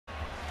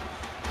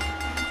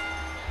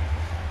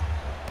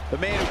The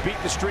man who beat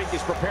the streak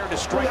is prepared to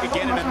strike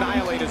again and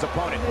annihilate his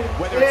opponent.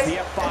 Whether it's the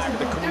F5 or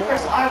the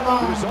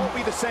Kimura, the result will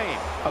be the same.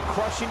 A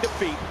crushing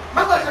defeat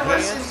at the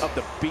hands of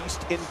the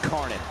beast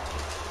incarnate.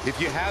 If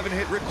you haven't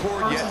hit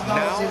record yet,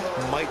 now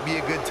might be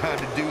a good time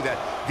to do that.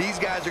 These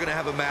guys are going to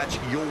have a match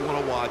you'll want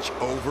to watch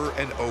over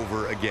and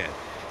over again.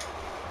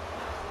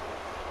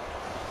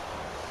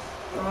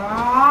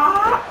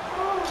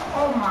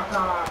 Oh my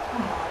God.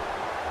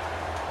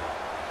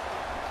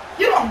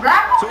 You don't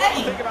grapple? So what do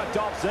you think about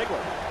Dolph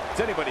Ziggler? It's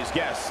anybody's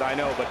guess, I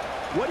know, but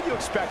what do you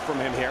expect from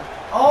him here?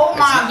 Oh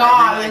my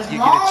God, it's you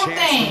long get a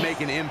chance thing. to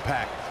make an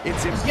impact.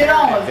 It's Get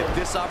on imperative with that it.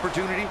 this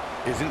opportunity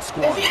isn't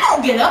squandered. If you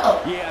don't get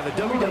up. Yeah, the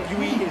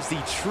WWE is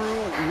the true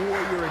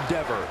warrior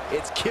endeavor.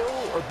 It's kill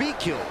or be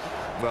killed.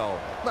 Well,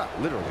 not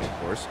literally, of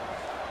course.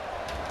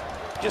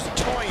 Just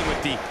toying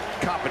with the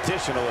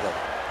competition a little.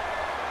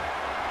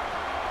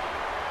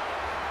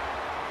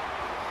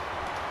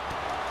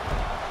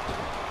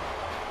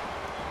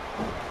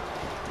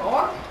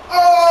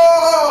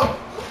 Oh!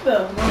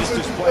 This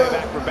display of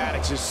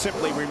acrobatics is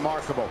simply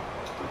remarkable.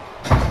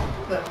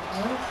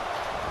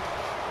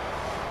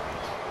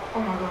 Oh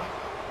my God.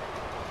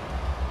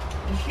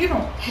 If you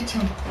don't hit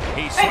him.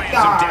 He slams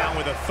him down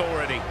with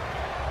authority.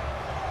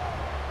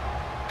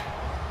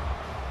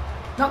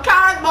 No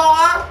counters,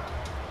 boy.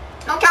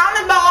 No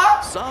counters,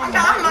 boy. Some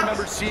might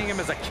remember seeing him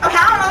as a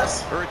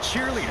counters or a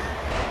cheerleader.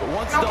 But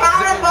once No Dolph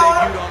Ziggler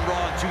counters, debuted on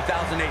Raw in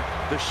 2008,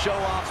 the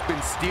show-off's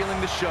been stealing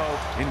the show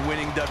and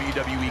winning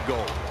WWE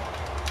gold.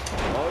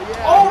 Oh,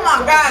 yeah. Oh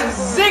my God,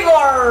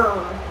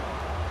 Ziggler.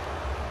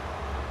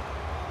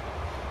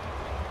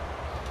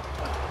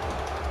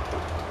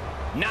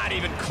 Not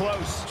even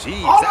close.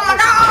 Jeez, Oh my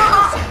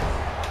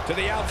God. To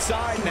the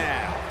outside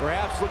now.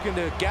 perhaps looking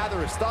to gather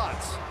his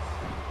thoughts.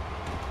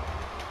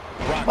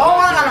 Brock Boy,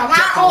 I'm Lesnar gonna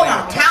definitely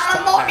count a tough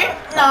him, spot boy.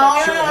 now. No, I'm not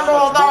you're sure not how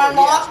gonna much do more that,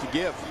 he has boy. to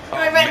give. You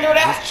ain't gonna do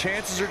that. His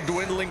chances are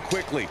dwindling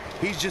quickly.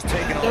 He's just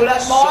taking Do that,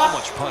 on so boy.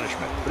 much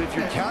punishment. But if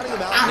you're counting him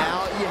out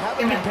now, you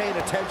haven't Give me been paying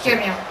attention. Give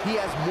me him. He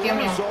has Give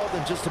me more him. resolve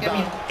than just Give about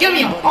me him. Give me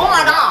him. anybody Oh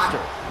my on the God.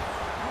 roster.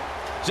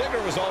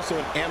 Ziggler was also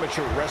an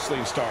amateur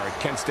wrestling star at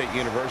Kent State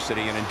University,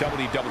 and in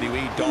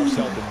WWE, Dolph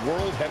held the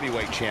World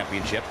Heavyweight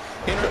Championship,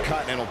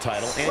 Intercontinental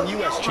title, and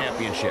U.S.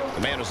 Championship. The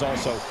man is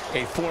also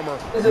a former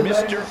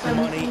Mr.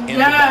 Money in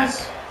the Bank.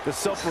 The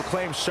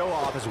self-proclaimed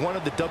show-off is one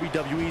of the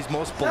WWE's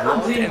most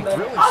beloved and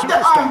thrilling Oh,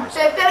 superstars.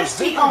 But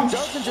Ziggler Ziggler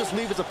doesn't just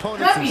leave his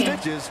opponents in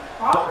stitches.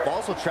 Dolph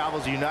also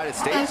travels the United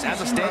States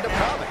as a stand-up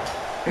comic.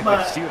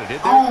 See what I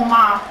did there? Oh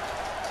my.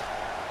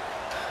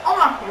 Oh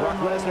my. Brock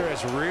Lesnar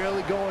is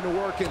really going to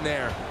work in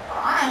there.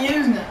 I ain't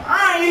using it.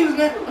 I ain't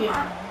using it.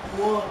 I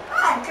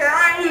don't care.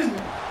 I ain't using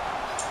it.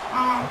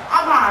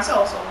 I'm by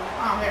myself, so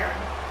I don't care.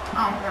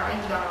 I don't care. I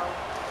ain't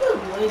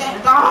done.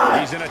 Thank God.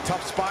 He's in a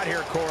tough spot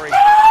here, Corey.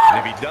 And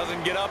if he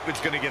doesn't get up, it's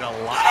going to get a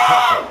lot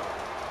tougher.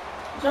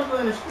 Jump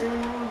in the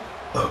screen.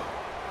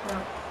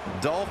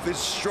 Dolph is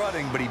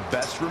strutting, but he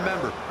best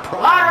remember,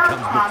 pride Ladder.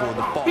 comes before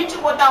the fall. Beat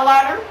you with that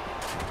ladder.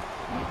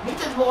 Beat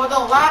this boy with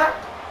that ladder.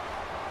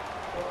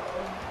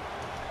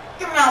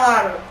 Give me that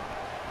ladder.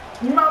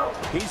 No.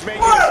 He's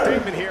making a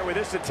statement here with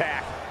this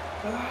attack.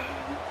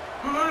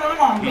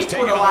 He's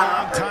taking a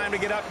long time to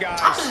get up, guys.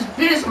 I just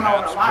beat him with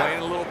a ladder.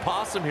 Playing a little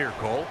possum here,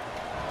 Cole.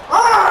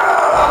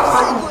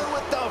 Ziggler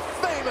with the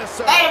famous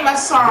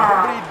Famous.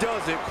 Nobody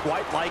does it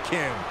quite like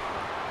him.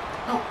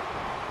 No.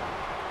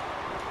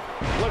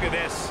 Look at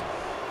this.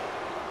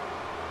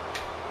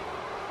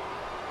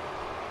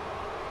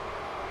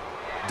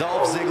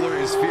 Dolph Ziggler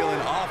is feeling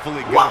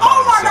awfully good What? about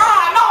Oh my himself.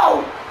 God,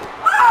 no!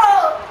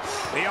 Oh!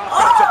 The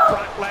offense of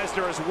Brock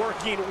Lesnar is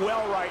working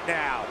well right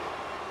now.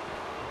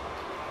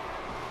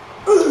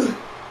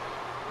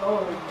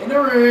 Oh, in the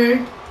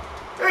ring.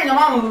 There ain't no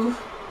my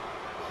move.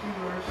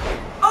 Reverse.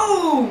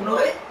 Oh, no,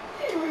 it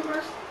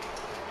reverse.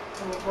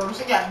 Reverse.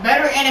 It got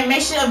better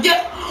animation of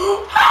just.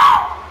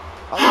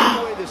 I like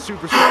the way this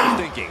superstar is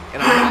thinking.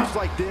 In a match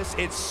like this,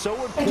 it's so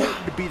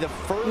important to be the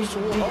first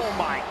one. Oh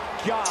my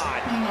God.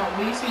 Hang on,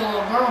 Beast. You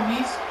little girl,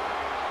 Beast.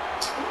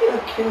 I'm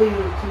gonna kill you in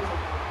 2 seconds.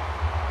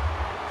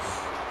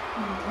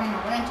 Hang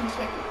on, wait 2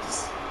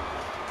 seconds.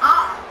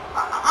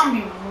 I'm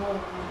being rolled.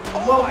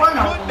 Oh my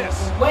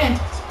goodness. Wait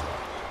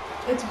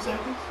 2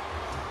 seconds.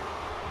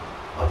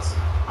 What?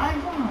 I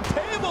ain't going.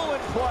 Table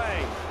in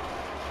play.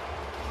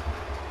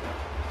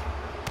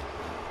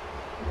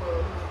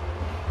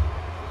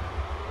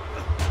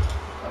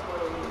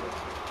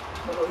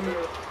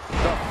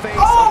 The face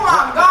Oh of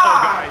my Brock.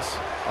 God! Guys.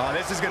 Oh,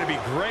 this is going to be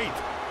great.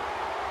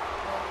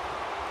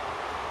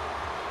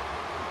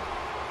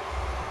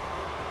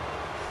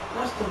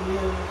 That's the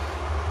Miz.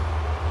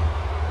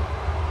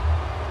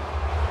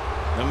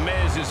 The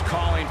Miz is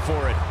calling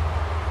for it.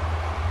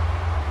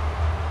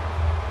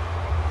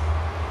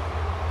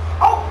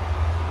 Oh!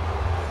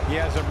 He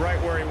has him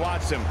right where he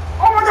wants him.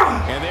 Oh my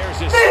God! And there's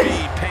his Miz!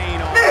 speed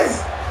paying off.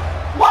 Miz!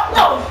 What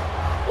the?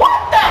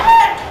 What the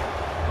heck?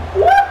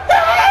 What the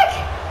heck?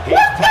 He's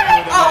What the playing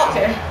heck? with it Oh, now.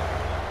 okay.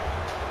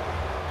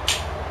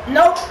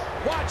 Nope.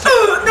 Watch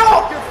it.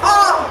 No!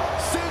 Oh!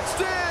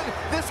 Cinched in.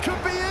 This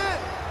could be it.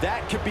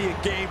 That could be a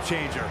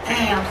changer.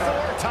 Damn.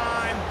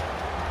 Time.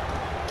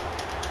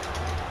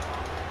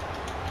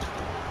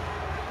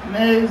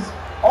 Miz.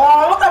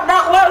 Oh, look at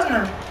Brock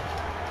Lesnar.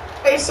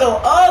 He's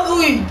so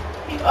ugly.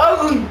 He's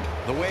ugly.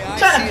 The way I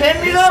Trying to see it,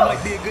 pin me this though?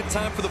 might be a good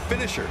time for the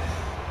finisher.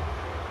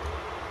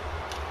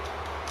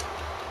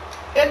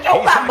 Get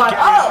your back butt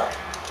up.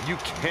 You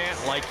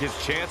can't like his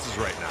chances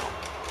right now.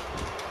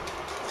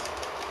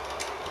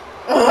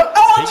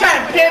 Oh, I'm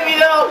trying to pin me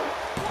though.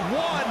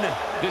 One.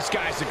 This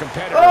guy's a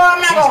competitor. Oh, I'm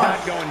not He's going.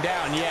 not going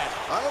down yet.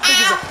 I don't think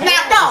his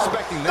opponent Now was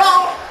expecting go.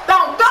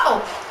 that.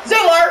 Go.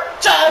 Ziggler,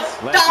 just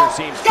Lesnar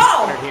seems go.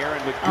 confident here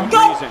and with good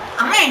Go. reason.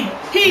 I mean,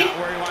 he Not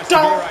where he wants to be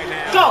don't right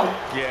now. go.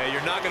 Yeah,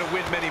 you're not going to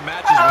win many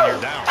matches when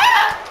you're down.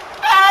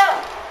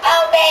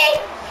 Help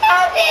me.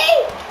 Help me.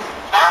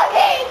 Help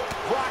me.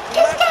 Brock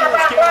Just Lesnar is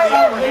getting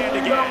the upper hand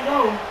again.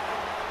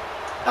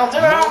 Don't do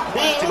No it.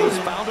 question,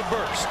 he's found a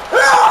burst.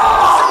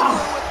 Oh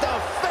With the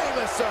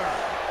famouser.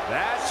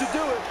 That should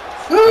do it.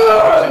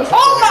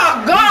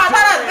 my God! I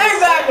thought I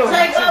think that was.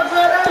 Take up for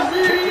the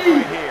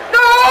Right here. No!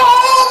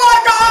 Oh my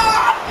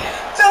God!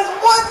 Just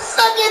 1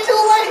 second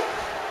too late.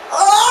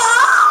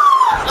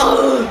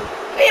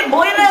 He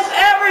bleeding us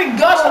every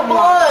gush of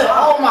blood.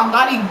 Oh my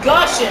God! He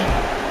gushing.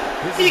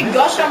 He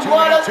gushing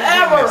blood as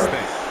ever.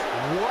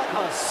 What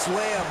a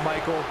slam,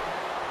 Michael.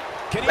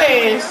 Can he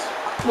Please.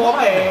 Oh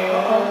my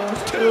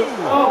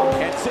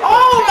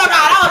God!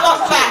 That was so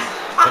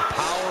fast. The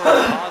power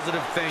of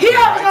positive thinking. He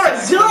has no right?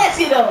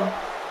 resiliency though.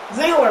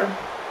 Ziggler.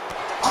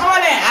 Oh, I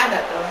didn't add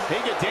that though.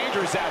 They get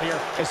dangerous out here,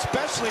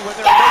 especially when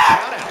there are no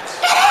countouts.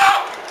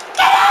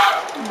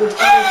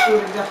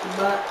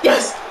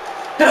 Yes.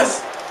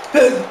 Yes.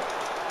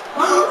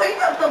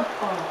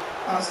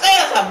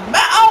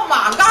 Oh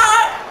my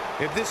God.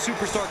 If this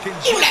superstar can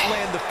Give just me.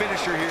 land the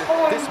finisher here,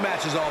 this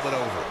match is all but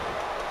over.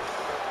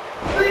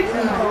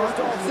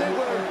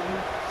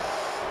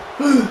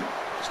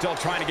 Still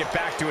trying to get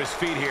back to his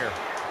feet here.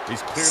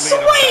 He's clearly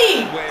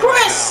Sweet in a bad way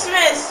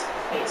Christmas.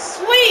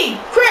 Sweet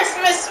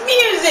Christmas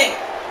music.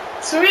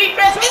 Sweet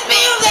Christmas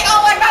music.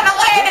 Oh my God, I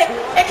landed.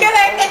 It can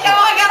get you.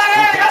 Oh my God,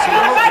 I got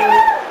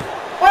it.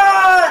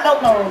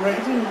 No, Ray.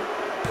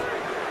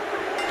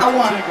 I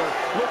won.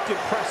 looked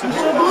impressive.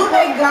 Who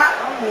they got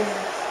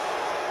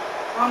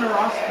on the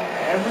roster?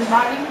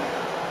 Everybody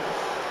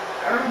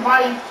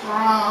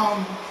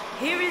from.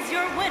 Here is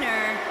your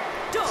winner,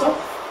 So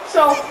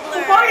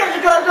before you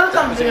go do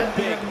something,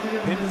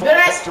 Pinfall the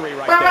next victory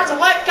right remember there. to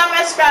like,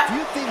 comment, subscribe.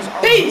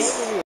 Peace.